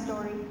back to my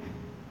story.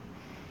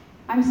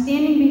 I'm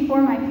standing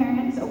before my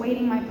parents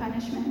awaiting my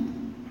punishment.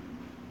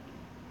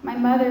 My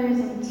mother is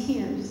in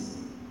tears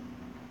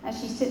as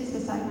she sits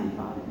beside my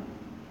father.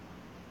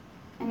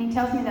 And he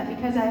tells me that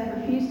because I have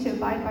refused to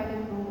abide by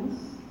their rules,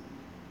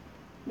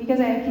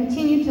 because I have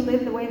continued to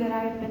live the way that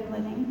I have been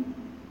living,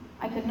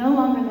 I could no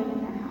longer live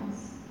in their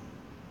house.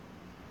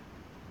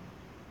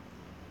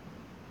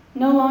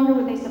 No longer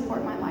would they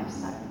support my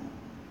lifestyle.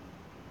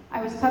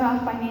 I was cut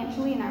off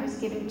financially, and I was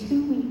given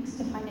 2 weeks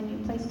to find a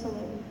new place to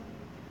live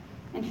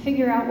and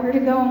figure out where to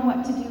go and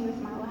what to do with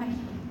my life.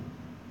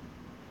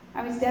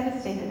 I was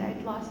devastated.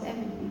 I'd lost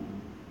everything.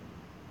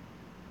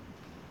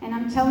 And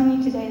I'm telling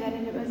you today that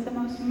it was the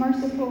most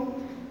merciful,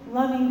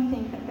 loving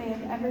thing that they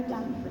have ever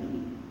done for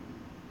me.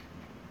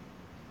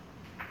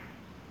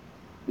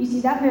 You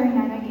see, that very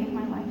night I gave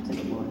my life to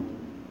the Lord.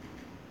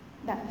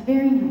 That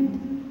very night.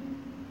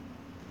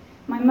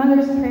 My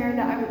mother's prayer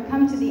that I would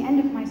come to the end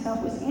of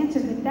myself was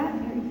answered with that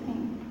very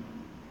thing.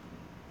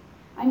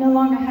 I no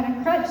longer had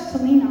a crutch to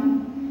lean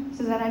on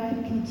so that I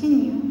could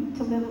continue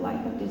to live a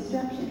life of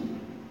destruction.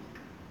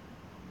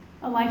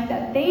 A life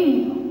that they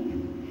knew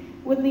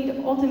would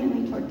lead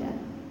ultimately toward death,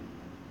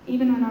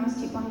 even when I was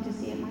too blind to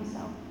see it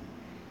myself.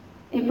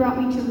 It brought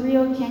me to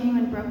real,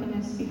 genuine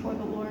brokenness before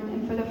the Lord,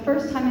 and for the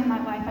first time in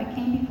my life, I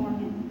came before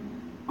him,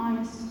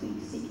 honestly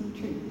seeking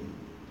truth.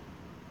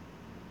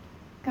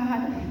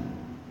 God,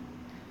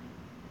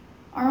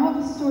 are all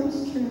the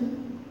stories true?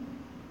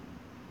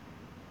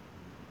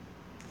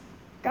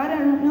 God, I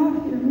don't know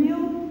if you're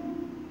real.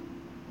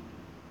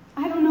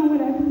 I don't know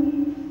what I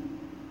believe.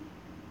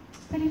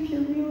 But if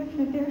you're real, if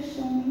you're there,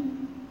 show me.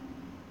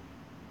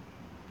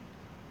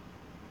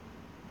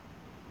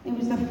 It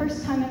was the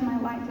first time in my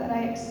life that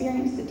I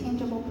experienced the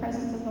tangible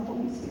presence of the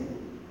Holy Spirit.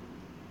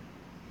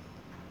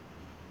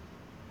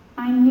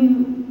 I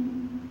knew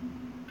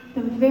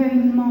the very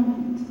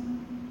moment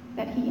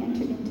that he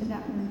entered into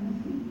that room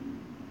with me.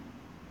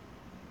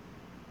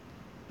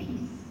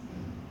 Peace.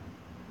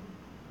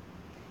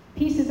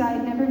 Peace as I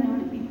had never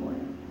known it before.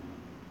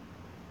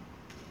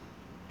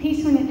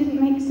 Peace when it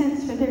didn't make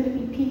sense for there to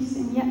be peace,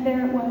 and yet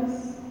there it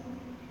was.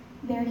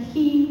 There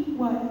he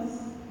was.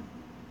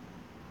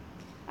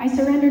 I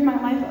surrendered my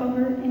life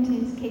over into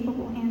his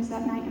capable hands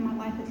that night, and my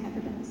life has never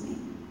been the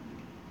same.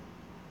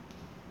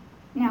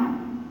 Now,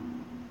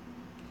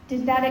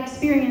 did that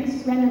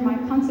experience render my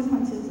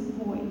consequences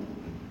void?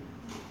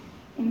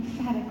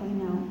 Emphatically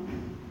no.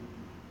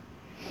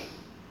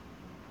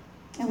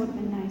 That would have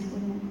been nice,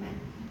 wouldn't it?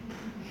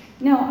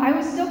 No, I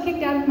was still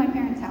kicked out of my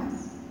parents'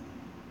 house.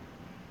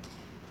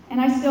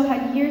 And I still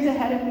had years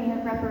ahead of me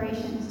of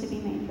reparations to be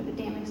made for the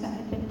damage that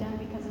had been done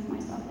because of my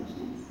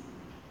selfishness.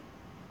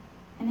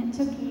 And it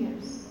took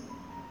years.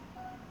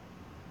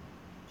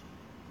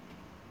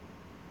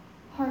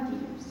 Hard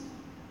years.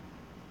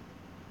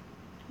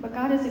 But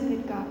God is a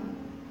good God.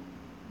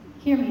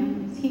 Hear me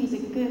on this. He is a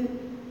good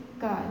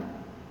God.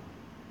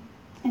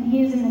 And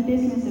he is in the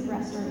business of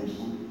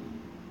restoration.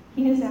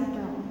 He is,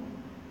 after all,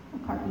 a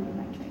carpenter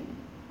by trade.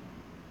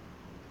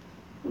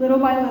 Little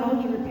by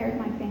little, he repaired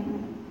my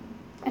family.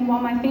 And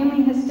while my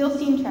family has still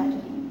seen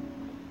tragedy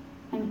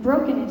and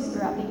brokenness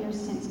throughout the years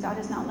since, God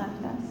has not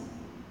left us.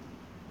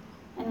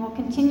 And will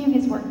continue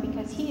his work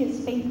because he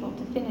is faithful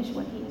to finish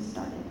what he has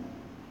started.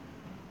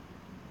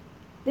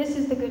 This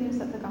is the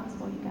goodness of the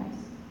gospel, you guys.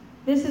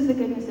 This is the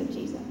goodness of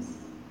Jesus.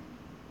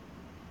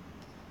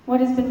 What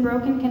has been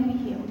broken can be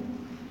healed.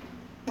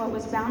 What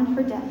was bound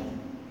for death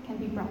can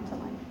be brought to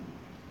life.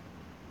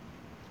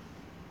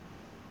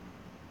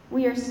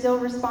 We are still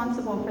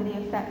responsible for the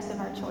effects of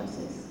our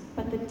choices,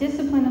 but the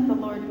discipline of the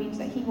Lord means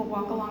that he will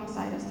walk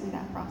alongside us through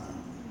that process.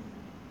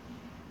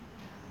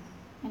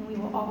 And we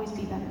will always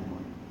be better for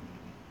it.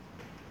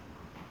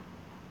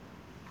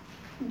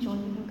 Joy, you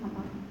can come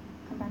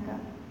back up.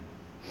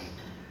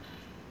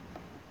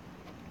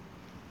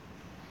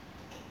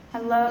 I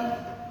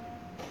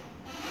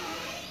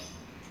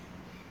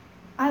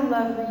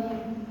love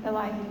reading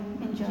Elihu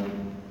and Job.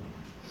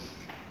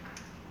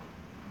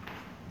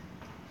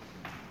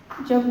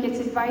 Job gets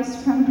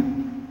advice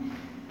from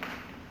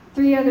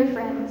 3 other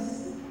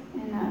friends,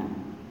 and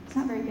it's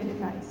not very good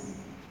advice.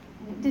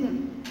 And it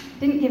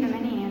didn't give him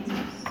any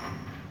answers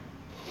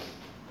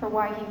for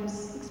why he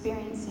was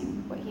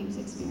experiencing what he was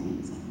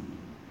experiencing.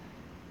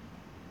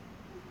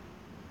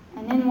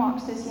 And in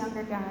walks this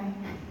younger guy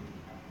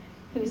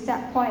who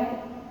sat quiet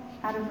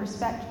out of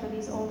respect for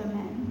these older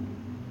men.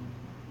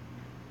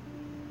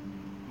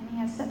 And he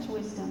has such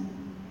wisdom.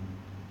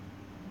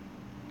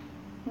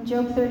 In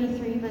Job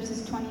 33,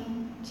 verses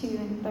 22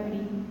 and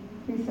 30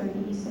 through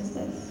 30, he says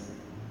this: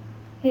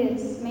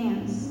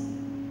 man's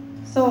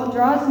soul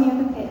draws near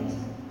the pit,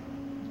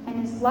 and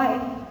his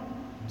life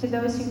to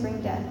those who bring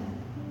death.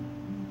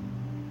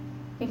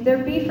 If there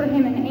be for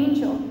him an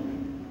angel,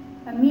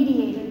 a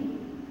mediator,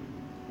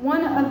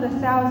 one of the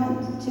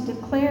 1,000 to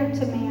declare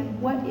to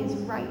man what is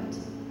right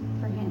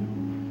for him.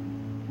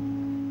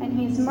 And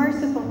he is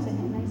merciful to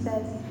him and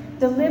says,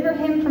 deliver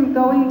him from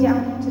going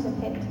down into the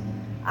pit.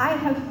 I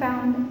have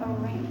found a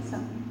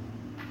ransom.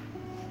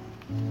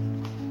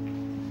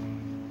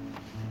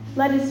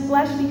 Let his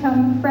flesh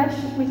become fresh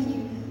with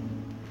youth.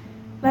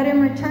 Let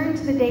him return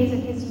to the days of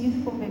his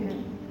youthful vigor.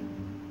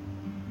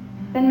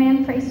 Then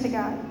man prays to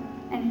God,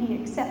 and he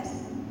accepts him.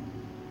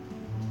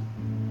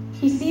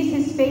 He sees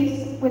his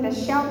face with a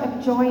shout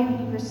of joy, and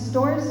he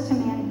restores to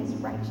man his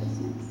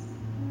righteousness.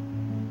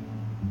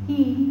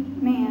 He,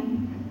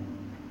 man,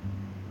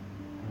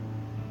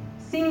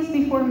 sings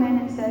before men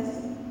and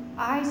says,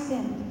 I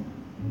sinned,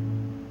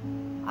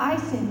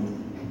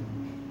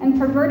 and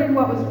perverted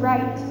what was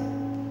right,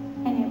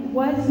 and it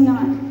was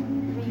not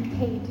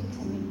repaid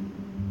to me.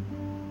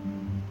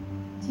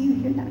 Do you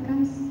hear that,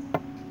 guys?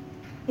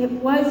 It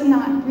was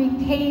not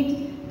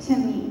repaid to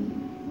me.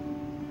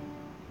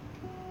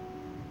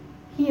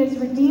 He has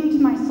redeemed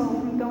my soul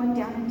from going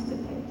down into the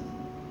pit,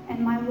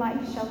 and my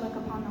life shall look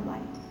upon the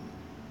light.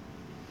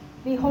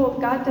 Behold,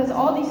 God does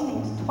all these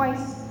things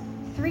twice,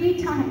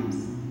 3 times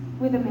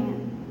with a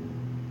man,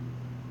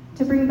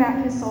 to bring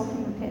back his soul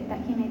from the pit,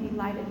 that he may be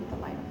lighted with the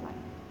light of life.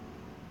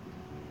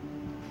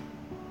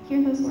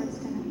 Hear those words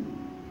tonight.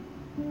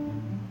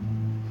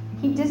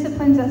 He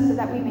disciplines us so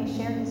that we may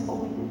share his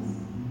holiness.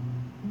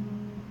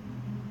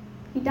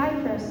 He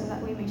died for us so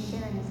that we may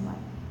share in his life.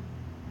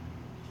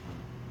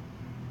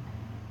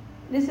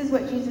 This is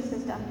what Jesus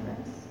has done for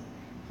us.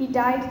 He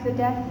died the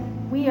death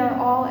we are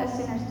all as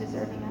sinners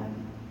deserving of,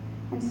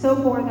 and so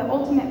bore the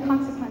ultimate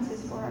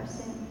consequences for our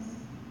sins.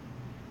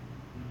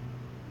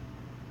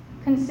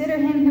 Consider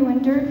him who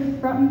endured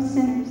from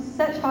sinners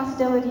such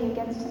hostility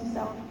against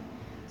himself,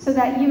 so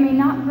that you may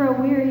not grow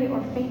weary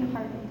or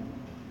faint-hearted,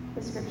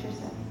 the scripture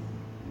says.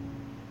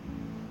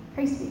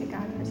 Praise be to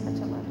God for such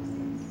a love as this.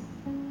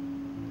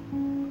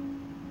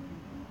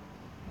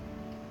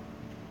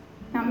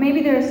 Now,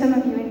 maybe there are some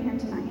of you in here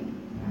tonight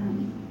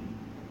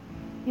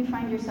who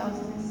find yourselves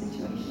in this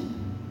situation.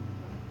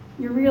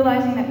 You're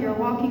realizing that you're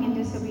walking in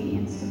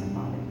disobedience to the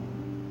Father.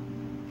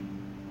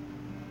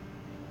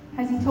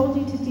 Has he told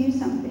you to do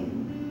something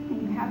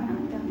and you have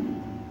not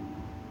done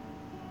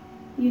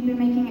it? You've been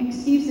making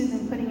excuses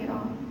and putting it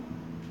off.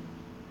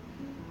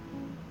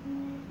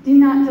 Do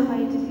not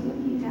delay to do what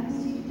he's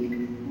asked you to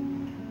do.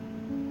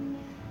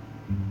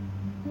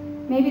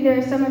 Maybe there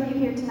are some of you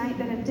here tonight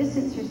that have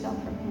distanced yourself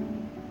from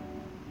him.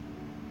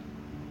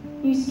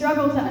 You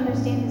struggle to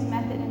understand his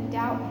method, and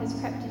doubt has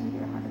crept into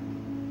your heart.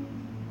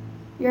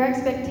 Your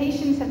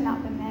expectations have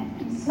not been met,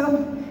 and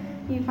so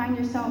you find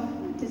yourself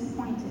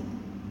disappointed.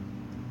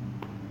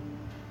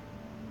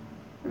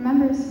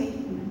 Remember his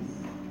faithfulness.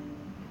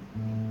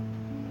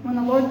 When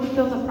the Lord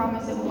fulfills a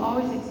promise, it will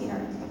always exceed our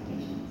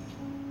expectations.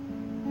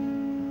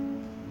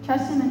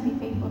 Trust him and be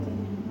faithful to him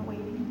in the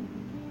waiting.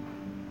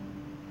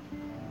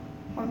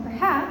 Or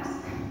perhaps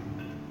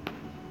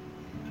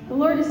the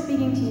Lord is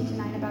speaking to you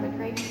tonight about a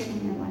great sin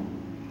in your life.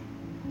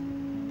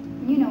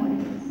 You know what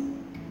it is.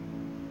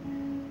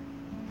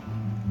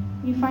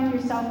 You find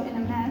yourself in a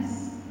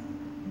mess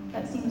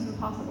that seems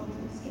impossible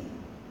to escape.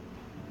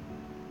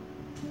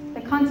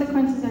 The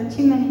consequences are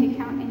too many to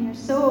count, and you're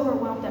so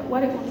overwhelmed at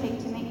what it will take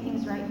to make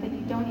things right that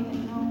you don't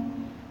even know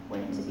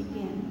where to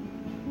begin.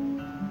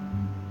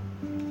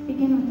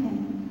 Begin with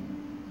him.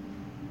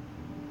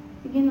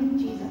 Begin with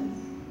Jesus,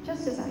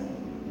 just as I did.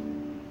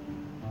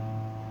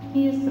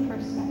 He is the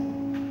first step.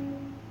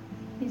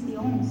 He's the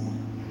only step.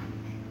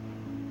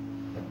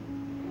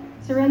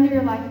 Surrender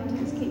your life into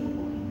his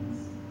capable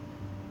hands,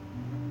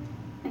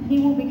 and he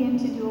will begin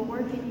to do a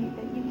work in you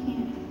that you